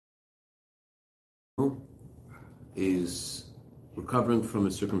is recovering from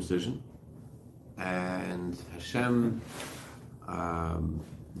his circumcision, and Hashem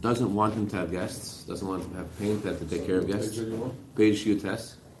doesn't want him to have guests, doesn't want him to have pain, to have to take care of guests. Page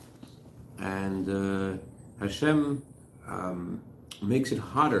Yutes. And Hashem makes it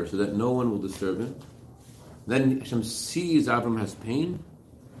hotter so that no one will disturb him. Then Hashem sees Avram has pain,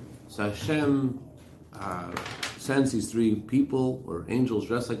 so Hashem sends these three people, or angels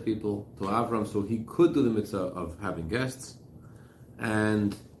dressed like people, to Avram so he could do the mitzvah of having guests.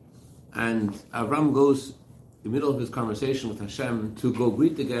 And Avram goes in the middle of his conversation with Hashem to go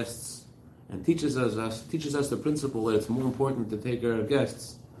greet the guests, and teaches us the principle that it's more important to take care of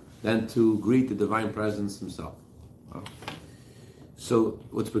guests than to greet the divine presence himself. So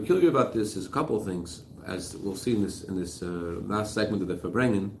what's peculiar about this is a couple of things, as we'll see in this last segment of the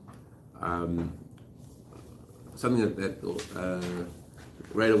Farbrengen. Something that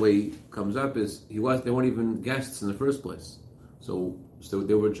right away comes up is they weren't even guests in the first place. So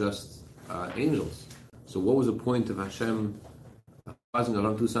they were just angels. So what was the point of Hashem causing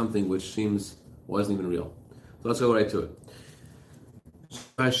Avram to do something which wasn't even real? So let's go right to it.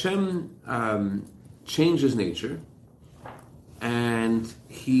 Hashem changes nature, and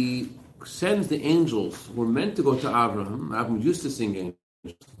he sends the angels who were meant to go to Abraham. Abraham used to sing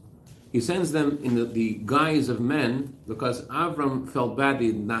angels. He sends them in the guise of men because Avram felt bad they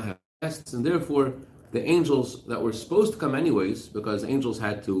did not have guests, and therefore the angels that were supposed to come anyways, because angels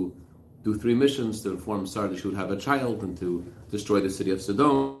had to do 3 missions to inform Sarah that she would have a child and to destroy the city of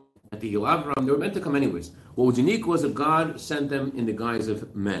Sodom and to heal Avram, they were meant to come anyways. What was unique was that God sent them in the guise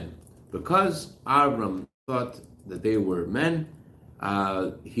of men. Because Avram thought that they were men,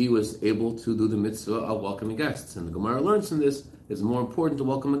 he was able to do the mitzvah of welcoming guests. And the Gemara learns from this, it's more important to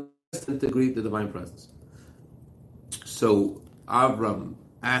welcome a guest than to greet the divine presence. So Avram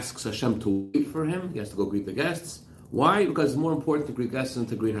asks Hashem to wait for him. He has to go greet the guests. Why? Because it's more important to greet guests than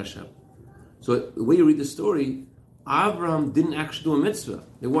to greet Hashem. So the way you read the story, Avram didn't actually do a mitzvah.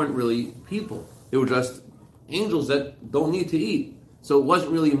 They weren't really people. They were just angels that don't need to eat. So it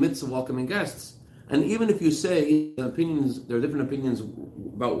wasn't really a mitzvah welcoming guests. And even if you say there are different opinions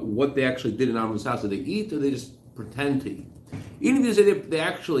about what they actually did in Avram's house. Did they eat or they just pretend to eat? Even if you say they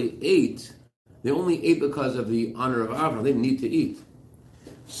actually ate, they only ate because of the honor of Avram. They didn't need to eat.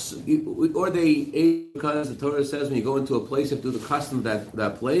 So, or they ate because the Torah says when you go into a place, you have to do the custom of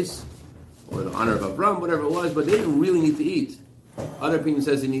that place, or the honor of Avram, whatever it was, but they didn't really need to eat. Other opinion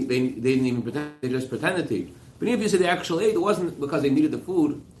says they didn't even pretend, they just pretended to eat. But even if you say they actually ate, it wasn't because they needed the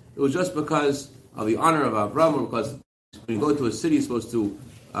food, it was just because of the honor of Avram, or because when you go to a city, you're supposed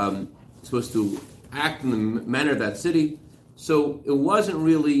to act in the manner of that city. So it wasn't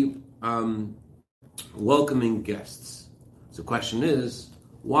really welcoming guests. So the question is,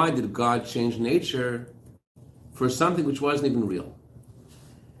 why did God change nature for something which wasn't even real?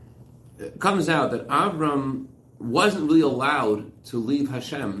 It comes out that Avram wasn't really allowed to leave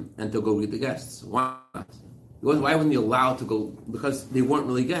Hashem and to go greet the guests. Why not? Why wasn't he allowed to go? Because they weren't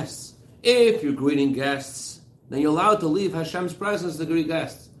really guests. If you're greeting guests, then you're allowed to leave Hashem's presence to greet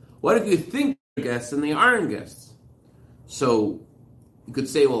guests. What if you think they're guests and they aren't guests? So you could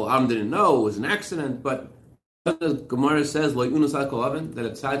say, well, Avram didn't know, it was an accident, but the Gemara says, that a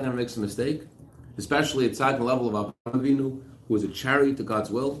tzaddik never makes a mistake, especially a tzaddik level of Avraham Avinu, who is a chariot to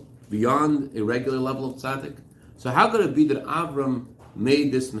God's will, beyond a regular level of tzaddik. So how could it be that Avram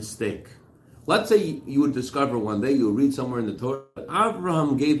made this mistake? Let's say you would discover one day, you would read somewhere in the Torah, that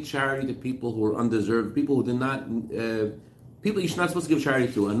Avraham gave charity to people who were undeserved, people who did not, people you're not supposed to give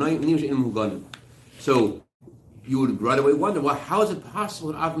charity to. So you would right away wonder, well, how is it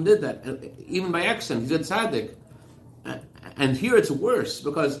possible that Avram did that? Even by accident, he's a tzaddik. And here it's worse,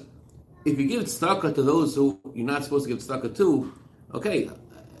 because if you give tzedakah to those who you're not supposed to give tzedakah to, okay,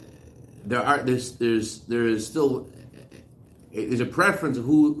 there's a preference of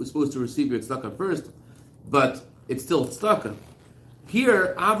who is supposed to receive your tzedakah first, but it's still tzedakah.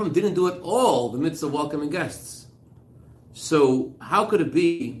 Here, Avram didn't do it all, the mitzvah of welcoming guests. So how could it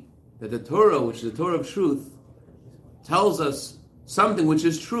be that the Torah, which is the Torah of truth, tells us something which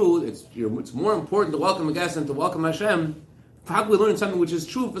is true? It's more important to welcome a guest than to welcome Hashem. How can we learn something which is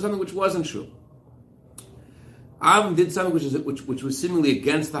true for something which wasn't true? Avram did something which was seemingly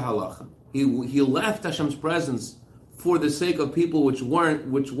against the halacha. He left Hashem's presence for the sake of people which weren't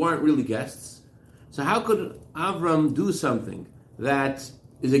really guests. So how could Avram do something that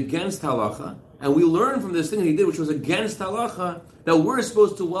is against halacha? And we learn from this thing that he did, which was against halacha, that we're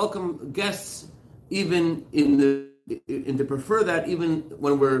supposed to welcome guests even and to prefer that even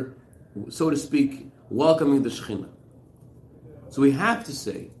when we're, so to speak, welcoming the Shekhinah. So we have to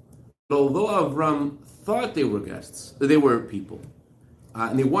say, although Avram thought they were guests, they were people,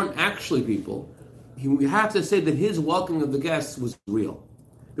 and they weren't actually people, we have to say that his welcoming of the guests was real.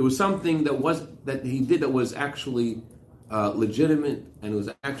 There was something that he did that was actually legitimate, and it was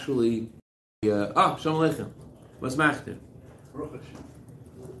actually Shalom Aleichem, Masmachter.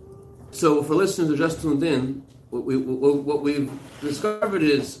 So for listeners who just tuned in, what we've discovered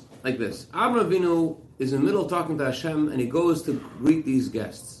is like this. Avraham Avinu is in the middle of talking to Hashem, and he goes to greet these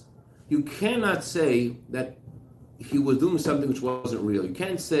guests. You cannot say that he was doing something which wasn't real. You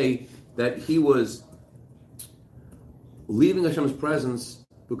can't say that he was leaving Hashem's presence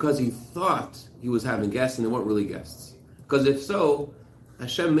because he thought he was having guests and they weren't really guests. Because if so,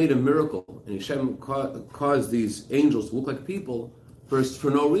 Hashem made a miracle, and Hashem caused these angels to look like people for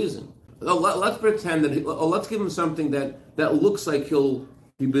no reason. Let's pretend that, let's give him something that looks like he'll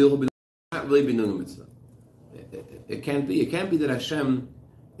be not really be doing a mitzvah. It can't be. It can't be that Hashem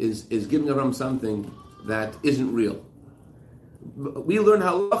is giving Avram something that isn't real. We learn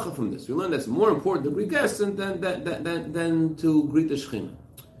halacha from this. We learn that it's more important to greet guests than to greet the Shekhinah.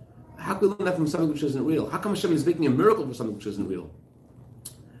 How can we learn that from something which isn't real? How come Hashem is making a miracle for something which isn't real?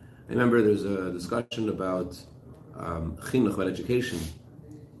 I remember there's a discussion about chinuch, about education.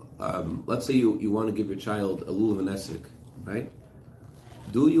 Let's say you want to give your child a lulav and esrog, right?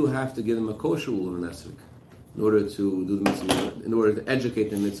 Do you have to give them a kosher lulav and esrog in order to do the mitzvah, in order to educate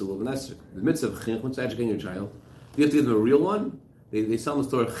them mitzvah lulav and esrog? The mitzvah of chinuch, what's educating your child? Do you have to give them a real one? They sell in the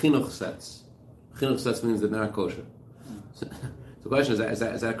store chinuch sets. Chinuch sets means that they're not kosher. So the question is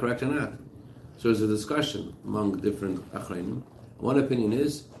that correct or not? So there's a discussion among different achrayim. One opinion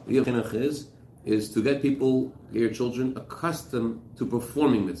is, the chinuch is to get your children accustomed to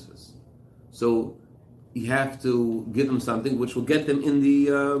performing mitzvahs. So you have to give them something which will get them in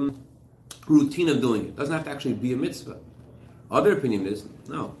the routine of doing it. It doesn't have to actually be a mitzvah. Other opinion is,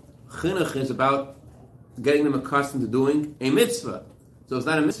 no, chinuch is about getting them accustomed to doing a mitzvah. So it's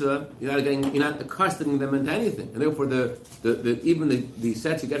not a mitzvah, you're not accustoming them into anything. And therefore even the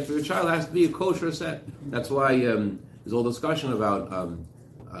sets you get for your child has to be a kosher set. That's why there's all discussion about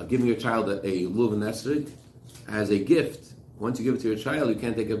giving your child a lulav and esrog as a gift. Once you give it to your child, you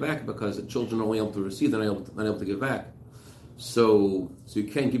can't take it back because the children are only able to receive, they're not able to give back. So you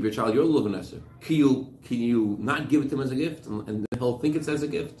can't give your child your lulav and esrog. Can you not give it to him as a gift and he'll think it's as a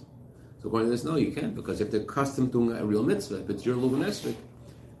gift? So according to this, no, you can't, because if they're accustomed to a real mitzvah, if it's your lulav and esrog,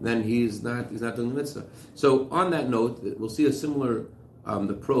 then he's not doing the mitzvah. So on that note, we'll see a similar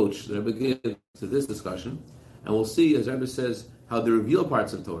approach that Rebbe gives to this discussion, and we'll see, as Rebbe says, how the revealed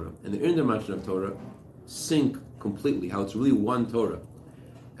parts of Torah and the interdimension of Torah sync completely, how it's really one Torah.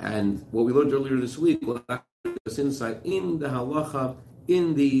 And what we learned earlier this week will give us insight in the halacha,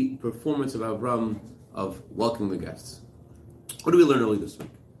 in the performance of Avram of welcoming the guests. What did we learn earlier this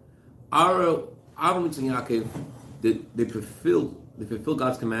week? Avram, Yitzchak, and Yaakov, they fulfill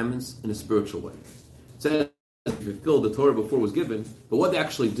God's commandments in a spiritual way. It says they fulfilled the Torah before it was given, but what they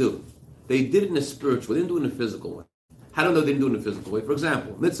actually do, they did it in a spiritual way, they didn't do it in a physical way. How do I know they didn't do it in a physical way? For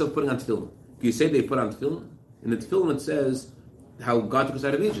example, mitzvah of putting on tefillin. Can you say they put on tefillin? In the tefillin it says how God took us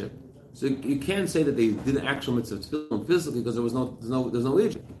out of Egypt. So you can't say that they did an actual mitzvah of tefillin physically because there's no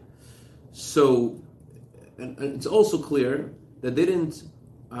Egypt. So and it's also clear that they did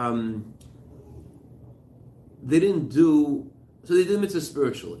mitzvah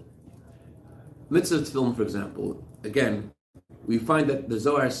spiritually. Mitzvah of tefillin, for example, again, we find that the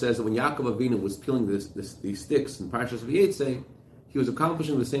Zohar says that when Yaakov Avinu was peeling these sticks in Parshas Vayetze, he was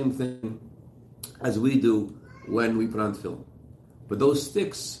accomplishing the same thing as we do when we put on tefillin. But those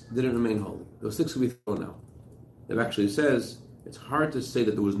sticks didn't remain holy. Those sticks could be thrown out. It actually says it's hard to say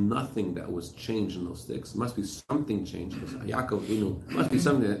that there was nothing that was changed in those sticks. It must be something changed. Yaakov Avinu must be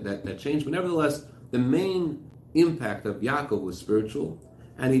something that changed. But nevertheless, the main impact of Yaakov was spiritual,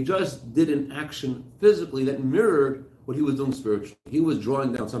 and he just did an action physically that mirrored what he was doing spiritually. He was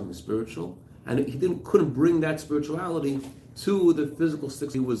drawing down something spiritual, and he couldn't bring that spirituality to the physical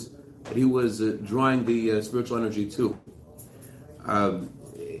sticks he was drawing the spiritual energy to.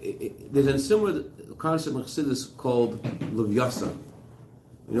 There's a similar concept in Chassidus called Levyasan.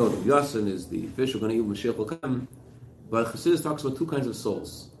 You know, Levyasan is the fish we're going to eat when Mashiach will come, but Chassidus talks about two kinds of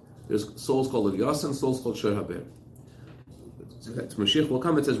souls. There's souls called Levyasan, souls called Shor Haber. Mashiach will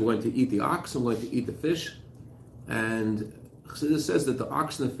come, it says we're going to eat the ox and we're going to eat the fish. And Chassidus says that the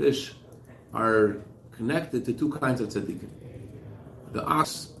ox and the fish are connected to two kinds of tzaddikim. The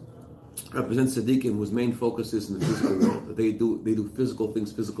ox represents tzaddikim whose main focus is in the physical world. That they do physical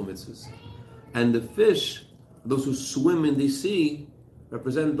things, physical mitzvahs. And the fish, those who swim in the sea,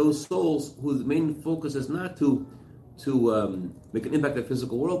 represent those souls whose main focus is not to make an impact in the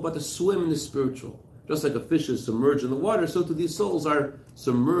physical world, but to swim in the spiritual. Just like a fish is submerged in the water, so too these souls are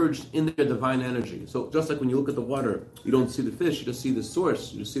submerged in their divine energy. So just like when you look at the water, you don't see the fish, you just see the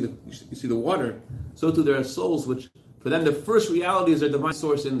source, you see the water. So too there are souls which, for them, the first reality is their divine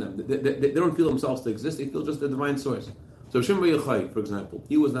source in them. They don't feel themselves to exist; they feel just the divine source. So Shimon Bar Yochai, for example,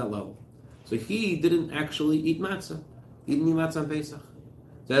 he was that level. So he didn't actually eat matzah. He didn't eat matzah on Pesach.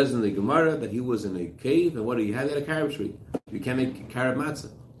 It says in the Gemara that he was in a cave, and what did he have? He had a carob tree. You can't make carob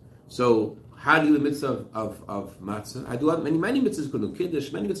matzah. So how do you do the mitzvah of matzah? I do many mitzvahs couldn't do.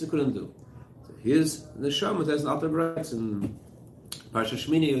 Kiddush, many mitzvahs couldn't do. So his neshama, says in Alter B'Rayos in Parsha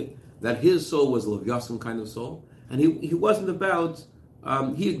Shmini, that his soul was a Leviathan kind of soul, and he wasn't about.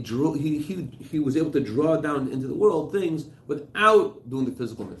 He was able to draw down into the world things without doing the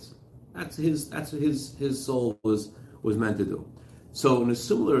physical mitzvah. That's what his soul was meant to do. So, in a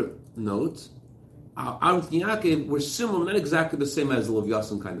similar note, Aaron and Yaakov were similar, not exactly the same as the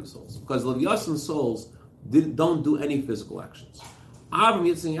Leviathan kind of souls, because Leviathan souls don't do any physical actions. Avram,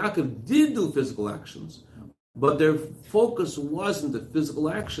 Yitzchak, and Yaakov did do physical actions, but their focus wasn't the physical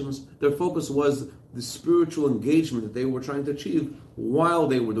actions. Their focus was the spiritual engagement that they were trying to achieve while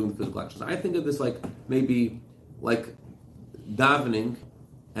they were doing the physical actions. I think of this like maybe like davening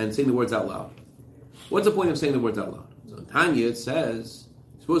and saying the words out loud. What's the point of saying the words out loud? So in Tanya it says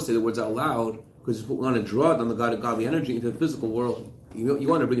you're supposed to say the words out loud because you want to draw down the godly energy into the physical world. You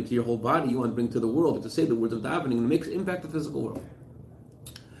want to bring it to your whole body. You want to bring it to the world. But to say the words of davening and it makes impact the physical world.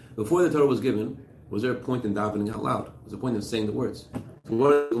 Before the Torah was given, was there a point in davening out loud? Was there a point in saying the words? So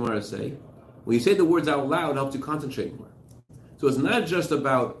what does the Gemara say? When you say the words out loud, it helps you concentrate more. So it's not just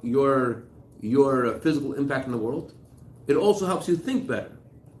about your physical impact in the world. It also helps you think better.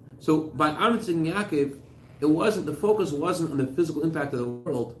 So by Aaron and Yaakov, the focus wasn't on the physical impact of the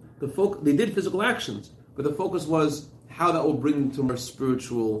world. They did physical actions, but the focus was how that will bring them to more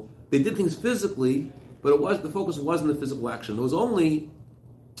spiritual. They did things physically, but the focus wasn't the physical action. It was only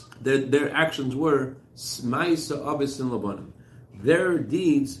their actions were Smaisa Abisin Labanim. Their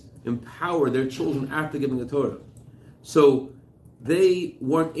deeds empower their children after giving the Torah. So they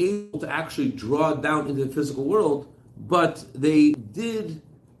weren't able to actually draw down into the physical world, but they did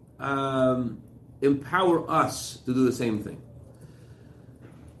empower us to do the same thing.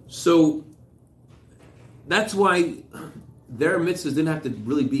 So that's why their mitzvahs didn't have to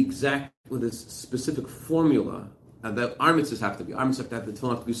really be exact with a specific formula. That our mitzvahs have to be. Our mitzvahs have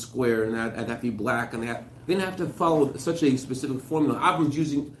to be square, and that have to be black, and they didn't have to follow such a specific formula.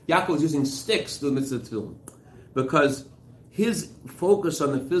 Yaakov was using sticks to the mitzvah tefillin, because his focus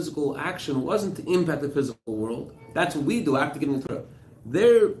on the physical action wasn't to impact the physical world. That's what we do after getting the Torah.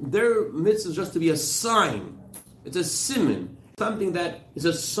 Their mitzvah is just to be a sign. It's a siman, something that is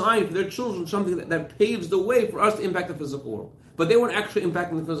a sign for their children, something that paves the way for us to impact the physical world. But they weren't actually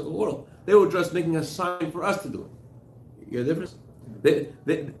impacting the physical world. They were just making a sign for us to do it. You get the difference?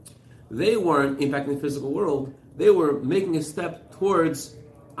 They weren't impacting the physical world. They were making a step towards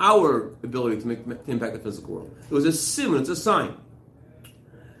our ability to impact the physical world. It was a symbol. It's a sign.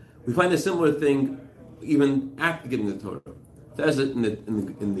 We find a similar thing even after getting the Torah. It says it in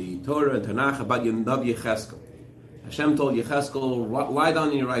the Torah and Tanakh about Yondav Yecheskel. Hashem told Yecheskel, lie down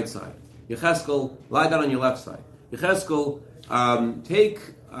on your right side. Yecheskel, lie down on your left side. Yecheskel,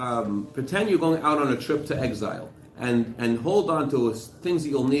 pretend you're going out on a trip to exile. And hold on to things that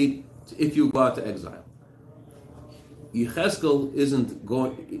you'll need if you go out to exile. Yecheskel is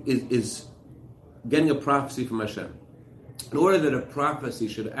getting a prophecy from Hashem. In order that a prophecy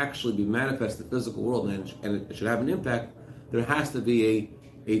should actually be manifest in the physical world and it should have an impact, there has to be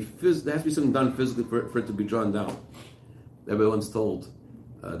something done physically for it to be drawn down. Everybody once told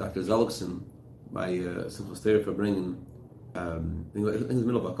Dr. Zelickson by Simple Stereo for bringing in the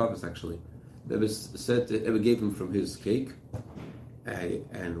middle of Akafis actually. That was said to Rebbe gave him from his cake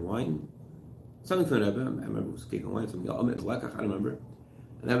and wine. Something from Rebbe, I remember it was cake and wine, something else, I don't remember.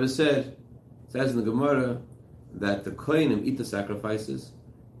 And Rebbe says in the Gemara that the Kohanim eat the sacrifices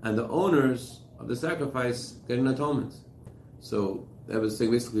and the owners of the sacrifice get an atonement. So Rebbe was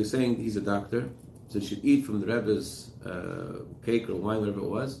basically saying he's a doctor, so he should eat from the Rebbe's cake or wine, whatever it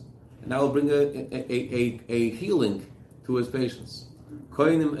was, and that will bring a healing to his patients. The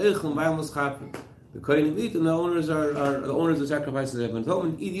Kohanim eat, and the owners are the owners of the sacrifices. They have an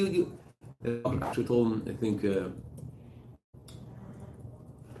atonement. Eat you. Actually told him, I think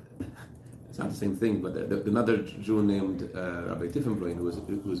it's not the same thing, but another Jew named Rabbi Tiffenbrein, who was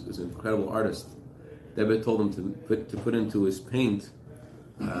an incredible artist, David told him to put into his paint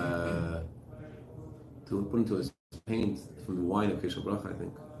from the wine of Kesher Bracha, I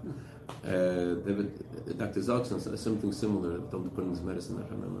think. Dr. Zalkson said something similar. Don't put in his medicine. I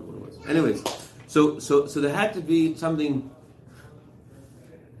can't remember what it was. Anyways, so there had to be something.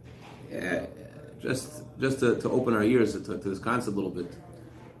 Just to open our ears to this concept a little bit.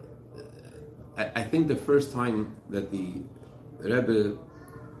 I think the first time that the Rebbe,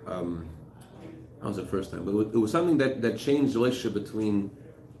 that was the first time, but it was something that changed the relationship between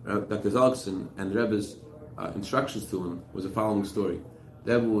Dr. Zalkson and the Rebbe's instructions to him was the following story.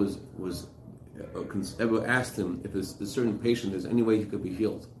 The Rebbe asked him if a certain patient there's any way he could be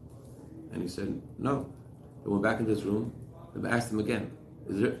healed, and he said no. They went back into his room. They asked him again.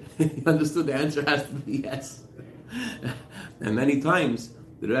 Is there? He understood the answer has to be yes. And many times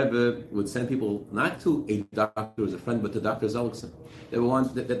the Rebbe would send people not to a doctor who was a friend, but to Dr. Zalkson. He ever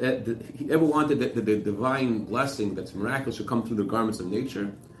wanted that the divine blessing that's miraculous should come through the garments of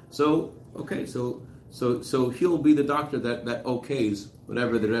nature. So he'll be the doctor that okays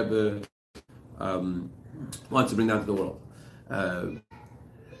whatever the Rebbe wants to bring down to the world.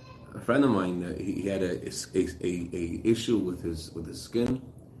 A friend of mine, he had a issue with his skin,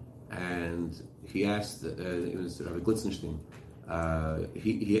 and he asked it was Rabbi Glitzenstein.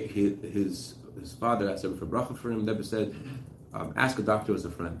 His father asked Rebbe for bracha for him. Rebbe said, "Ask a doctor as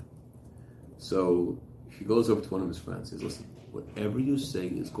a friend." So he goes over to one of his friends. He says, "Listen, whatever you say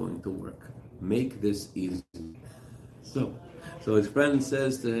is going to work. Make this easy." So his friend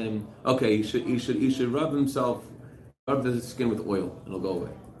says to him, "Okay, he should rub the skin with oil, and it'll go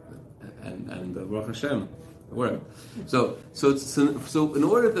away." And Baruch Hashem, word. So in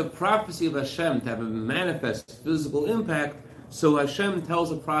order for the prophecy of Hashem to have a manifest physical impact, so Hashem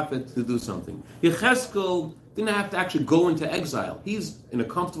tells a prophet to do something. Yecheskel didn't have to actually go into exile. He's in a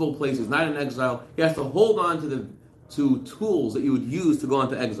comfortable place. He's not in exile. He has to hold on to tools that you would use to go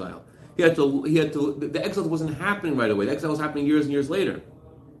into exile. He had to. The exile wasn't happening right away. The exile was happening years and years later.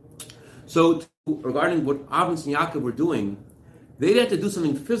 So regarding what Avram and Yaakov were doing, they had to do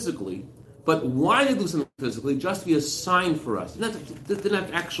something physically, but why they do something physically? Just to be a sign for us. It didn't have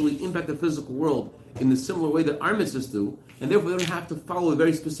to actually impact the physical world in the similar way that our mitzvahs do, and therefore they don't have to follow a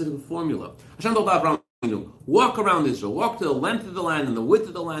very specific formula. Hashem told Abraham, walk around Israel, walk to the length of the land and the width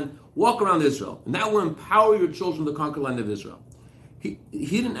of the land, walk around Israel, and that will empower your children to conquer the land of Israel. He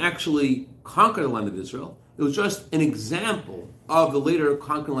didn't actually conquer the land of Israel. It was just an example of the later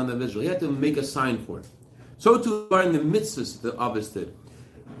conquering land of Israel. He had to make a sign for it. So too are in the mitzvahs that Abbas did.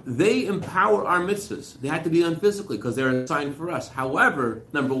 They empower our mitzvahs. They had to be done physically because they're a sign for us. However,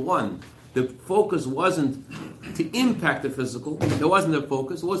 number one, the focus wasn't to impact the physical. That wasn't their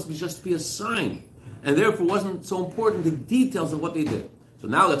focus. It was just to be a sign. And therefore wasn't so important the details of what they did. So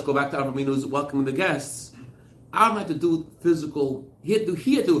now let's go back to Avraham Avinu's welcoming the guests. Avraham had to do physical, he had to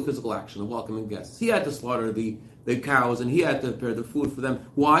do a physical action of welcoming guests. He had to slaughter the cows and he had to prepare the food for them.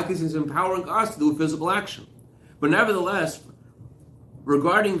 Why? Because he's empowering us to do a physical action. But nevertheless,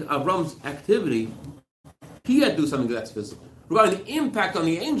 regarding Avram's activity, he had to do something that's physical. Regarding the impact on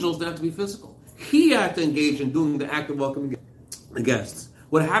the angels, they have to be physical. He had to engage in doing the act of welcoming the guests.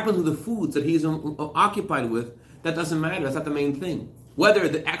 What happens with the foods that he's occupied with, that doesn't matter. That's not the main thing. Whether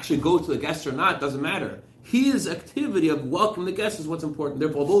they actually go to the guests or not doesn't matter. His activity of welcoming the guests is what's important.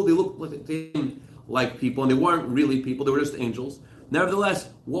 Therefore, although they looked to him like people, and they weren't really people, they were just angels, nevertheless,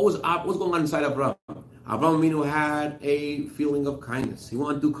 what was going on inside Avraham? Avraham Avinu had a feeling of kindness. He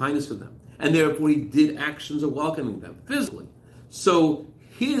wanted to do kindness for them. And therefore, he did actions of welcoming them physically. So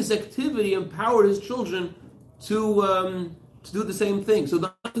his activity empowered his children to do the same thing. So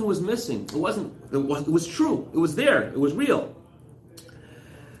nothing was missing. It was true. It was there. It was real.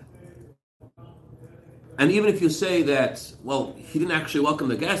 And even if you say that, well, he didn't actually welcome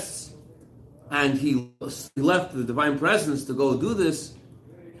the guests, and he left the divine presence to go do this,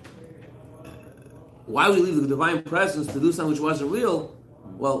 why would he leave the divine presence to do something which wasn't real?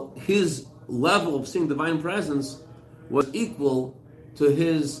 Well, his level of seeing divine presence was equal to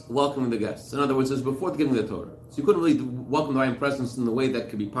his welcoming the guests. In other words, it was before giving the Torah. So you couldn't really welcome divine presence in the way that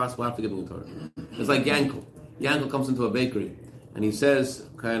could be possible after giving the Torah. It's like Yankel. Yankel comes into a bakery, and he says,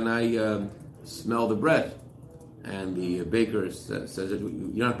 can I smell the bread? And the baker says,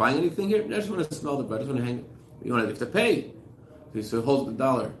 you're not buying anything here? I just want to smell the bread. I just want to hang it. You want to pay. So he holds the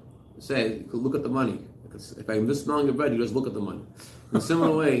dollar. Say, look at the money. Because if I'm just smelling the bread, you just look at the money. In a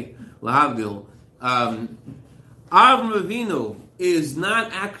similar way, Lahavdil, Avram Avinu is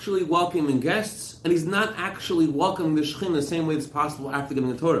not actually welcoming guests, and he's not actually welcoming the Shekhinah the same way it's possible after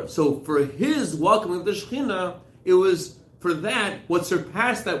giving the Torah. So for his welcoming of the Shekhinah, it was, for that, what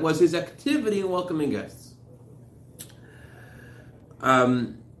surpassed that was his activity in welcoming guests.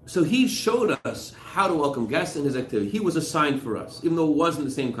 So he showed us how to welcome guests in his activity. He was a sign for us, even though it wasn't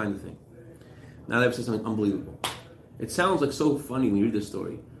the same kind of thing. Now that says something unbelievable. It sounds like so funny when you read this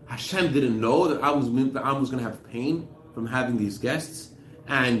story. Hashem didn't know that the Am was going to have pain from having these guests,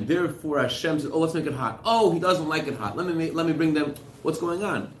 and therefore Hashem said, "Oh, let's make it hot." Oh, he doesn't like it hot. Let me bring them. What's going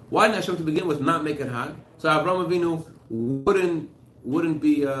on? Why didn't Hashem to begin with not make it hot? So Avraham Avinu wouldn't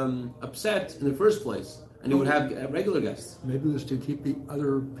be upset in the first place, and he would have regular guests. Maybe it was to keep the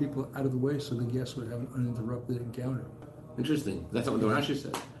other people out of the way, so the guests would have an uninterrupted encounter. Interesting. That's not what the Rashi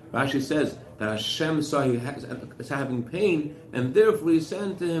says. Rashi says that Hashem saw he was having pain, and therefore he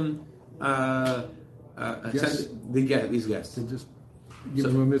sent to him these guests. To just give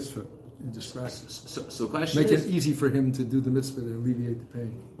him a mitzvah and distract him. So question make is, it easy for him to do the mitzvah to alleviate the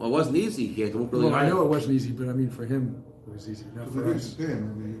pain. Well, it wasn't easy. He had to work really hard. I know it wasn't easy, but I mean for him it was easy. Not for us. Pain, I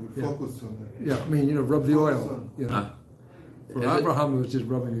mean, you would focus on it. Yeah, I mean, rub the oil. For Abraham, it was just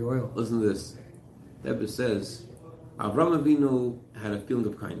rubbing the oil. Listen to this. The Rebbe says, Avraham Avinu had a feeling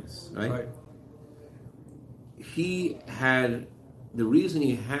of kindness, right? He had, the reason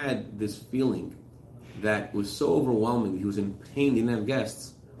he had this feeling that was so overwhelming, he was in pain, he didn't have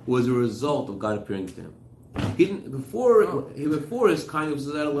guests, was a result of God appearing to him. He didn't, before his kindness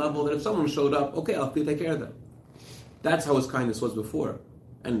was at a level that if someone showed up, okay, I'll take care of them. That's how his kindness was before.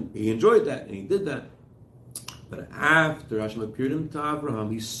 And he enjoyed that, and he did that. But after Hashem appeared to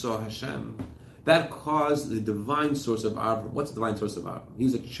Abraham, he saw Hashem. That caused the divine source of Abraham. What's the divine source of Abraham?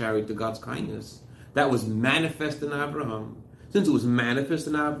 He's a chariot to God's kindness. That was manifest in Abraham. Since it was manifest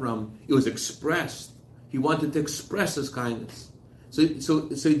in Abraham, it was expressed. He wanted to express his kindness. So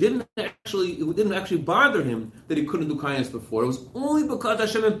it didn't actually bother him that he couldn't do kindness before. It was only because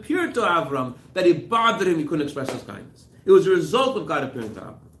Hashem appeared to Abraham that it bothered him he couldn't express his kindness. It was a result of God appearing to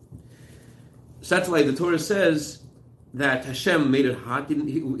Abraham. So that's why the Torah says that Hashem made it hot. He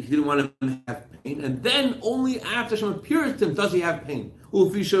didn't want him to have pain. And then only after Hashem appears to him does he have pain.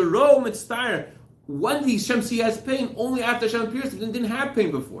 When Hashem see he has pain, only after Hashem appears to him, he didn't have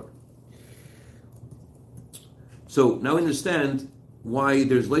pain before. So now we understand why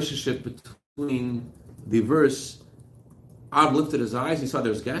there's a relationship between the verse, Ab lifted his eyes, he saw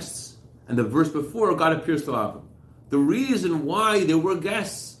there's guests, and the verse before, God appears to Ab. The reason why there were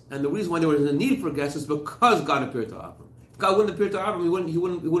guests, and the reason why there was a need for guests is because God appeared to Abram. If God wouldn't appear to Abram, he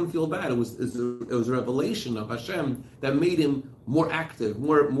wouldn't feel bad. It was a revelation of Hashem that made him more active,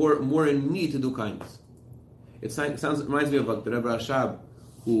 more in need to do kindness. It reminds me of like the Rebbe Rashab,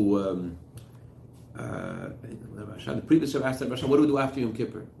 who the previous Rebbe asked Rebbe Rashab, "What do we do after Yom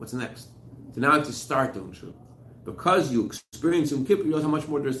Kippur? What's next?" So now to start doing Shul. Because you experience Yom Kippur, you know how much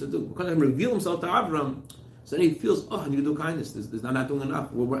more there is to do. Because Hashem revealed himself to Abram, so then he feels, I need to do kindness. I'm not doing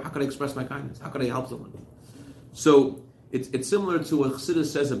enough. How can I express my kindness? How can I help someone? So it's similar to what Chassidus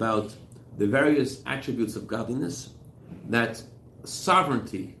says about the various attributes of godliness, that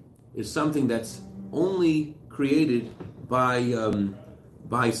sovereignty is something that's only created by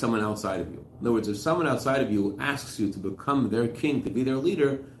someone outside of you. In other words, if someone outside of you asks you to become their king, to be their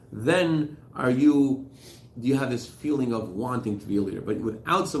leader, then do you have this feeling of wanting to be a leader? But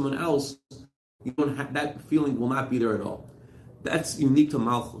without someone else, you don't have, that feeling will not be there at all. That's unique to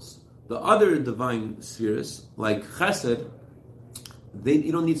Malchus. The other divine spheres, like Chesed,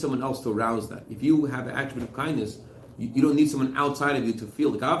 you don't need someone else to arouse that. If you have an attribute of kindness, you don't need someone outside of you to feel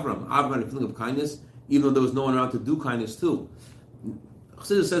like Avram. Avram had a feeling of kindness, even though there was no one around to do kindness too.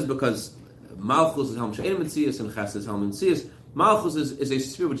 Chassidus says because Malchus is Helm She'en Metzias and Chesed is Helm Metzias. Malchus is a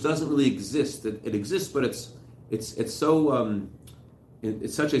sphere which doesn't really exist. It exists, but it's so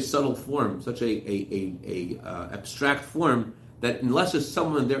it's such a subtle form, such a abstract form, that unless there's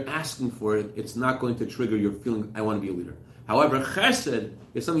someone there asking for it, it's not going to trigger your feeling, I want to be a leader. However, Chesed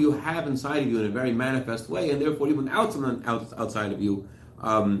is something you have inside of you in a very manifest way, and therefore even without someone outside of you,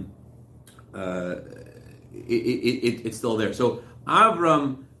 it's still there. So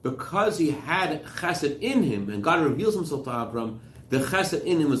Avram, because he had Chesed in him, and God reveals himself to Avram, the Chesed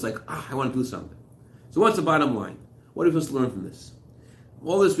in him was like, I want to do something. So what's the bottom line? What are we supposed to learn from this?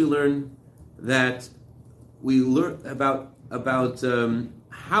 All this we learn that we learn about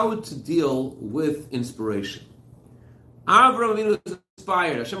how to deal with inspiration. Avram Avinu is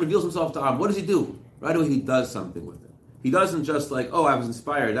inspired. Hashem reveals himself to Avram. What does he do? Right away he does something with it. He doesn't just like, I was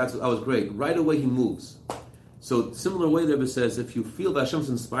inspired, that was great. Right away he moves. So similar way the Rebbe says, if you feel that Hashem is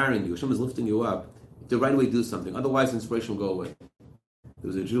inspiring you, Hashem is lifting you up, to right away do something. Otherwise inspiration will go away. There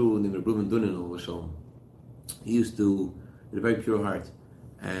was a Jew named Reuben Dunin. He used to, with a very pure heart,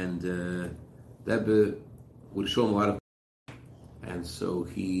 and the Rebbe would show him a lot of, and so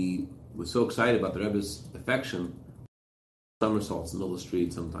he was so excited about the Rebbe's affection somersaults in the middle of the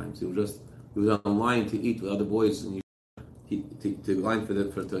street sometimes. He was online to eat with other boys, and to line for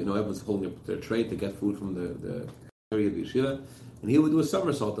everyone's holding up their tray to get food from the area of the yeshiva, and he would do a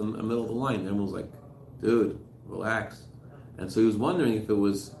somersault in the middle of the line. And everyone was like, "Dude, relax." And so he was wondering if it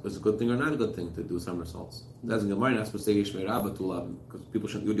was a good thing or not a good thing to do somersaults. That's Gemara. That's what say because people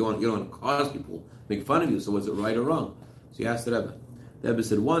shouldn't. You don't want to cause people make fun of you. So was it right or wrong? So he asked the Rebbe. The Rebbe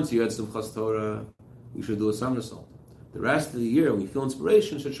said, once you had Simchas Torah, you should do a somersault. The rest of the year, when you feel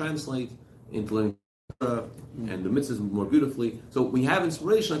inspiration, you should translate into learning Torah and the mitzvahs more beautifully. So we have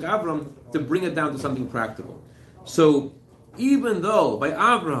inspiration like Avraham to bring it down to something practical. So even though by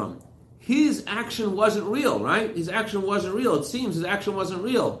Avraham his action wasn't real, right? His action wasn't real. It seems his action wasn't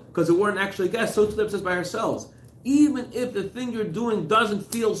real because it weren't actually guests. So Tzlip says by ourselves, even if the thing you're doing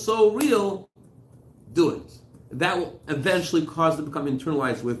doesn't feel so real, do it. That will eventually cause it to become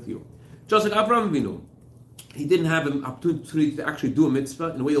internalized with you. Just like Avraham Avinu, he didn't have an opportunity to actually do a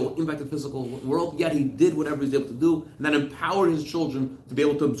mitzvah in a way that will impact the physical world, yet he did whatever he was able to do, and that empowered his children to be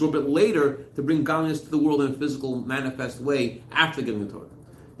able to absorb it later, to bring godliness to the world in a physical, manifest way after getting the Torah.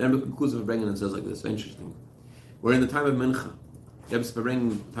 Then the concludes of Farbrengen and says like this, interesting. We're in the time of Mincha.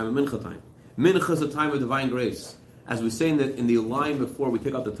 Time of Mincha time. Mincha is a time of divine grace. As we say in the line before we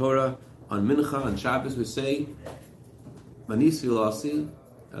pick up the Torah, on Mincha, on Shabbos, we say, Manisi Lasi,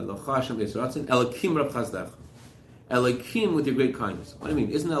 Elokim Rav Chazdech. Elokim with your great kindness. What do you mean?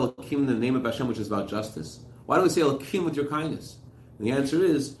 Isn't Elokim the name of Hashem, which is about justice? Why do we say Elokim with your kindness? And the answer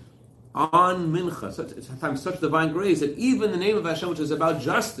is, on Mincha, it's a time of such divine grace that even the name of Hashem, which is about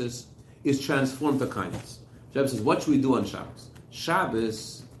justice, is transformed to kindness. Shabbos says, what should we do on Shabbos?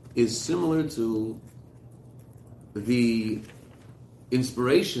 Shabbos is similar to the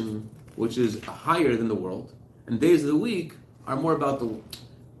inspiration, which is higher than the world, and days of the week are more about the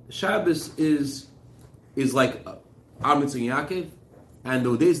Shabbos is like Amos and Yaakov, and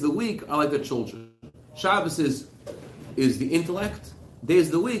the days of the week are like the children. Shabbos is the intellect. Days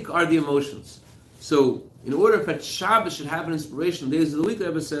of the week are the emotions. So, in order for Shabbos should have an inspiration, days of the week, the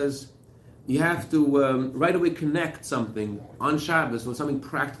Rebbe says, you have to right away connect something on Shabbos with something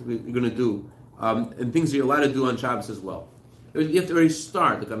practical you're going to do, and things that you're allowed to do on Shabbos as well. You have to already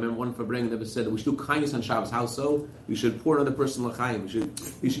start. Like I remember one Farbrengen that said that we should do kindness on Shabbos. How so? You should pour another person l'chaim.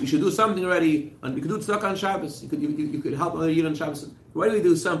 You should do something already. You could do tzedakah on Shabbos. You could help another yid on Shabbos. Why do we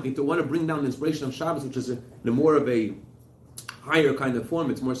do something to want to bring down the inspiration of Shabbos, which is in a more of a higher kind of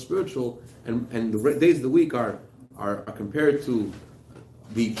form? It's more spiritual, and the days of the week are compared to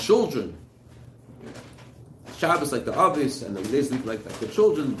the children. Shabbos like the Avis, and the days of the week like the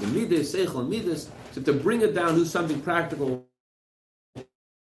children, the Midas, Seichel, and Midas. So to bring it down, do something practical.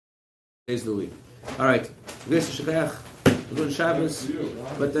 Days of the week. All right. We're doing Shabbos,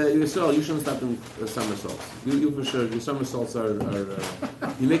 but you shouldn't stop doing somersaults. You for sure. Your somersaults are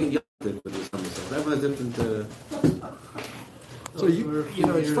you make it young with your somersaults. Everyone has different. So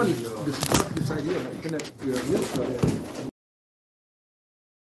it's funny this idea. You connect your mitzvah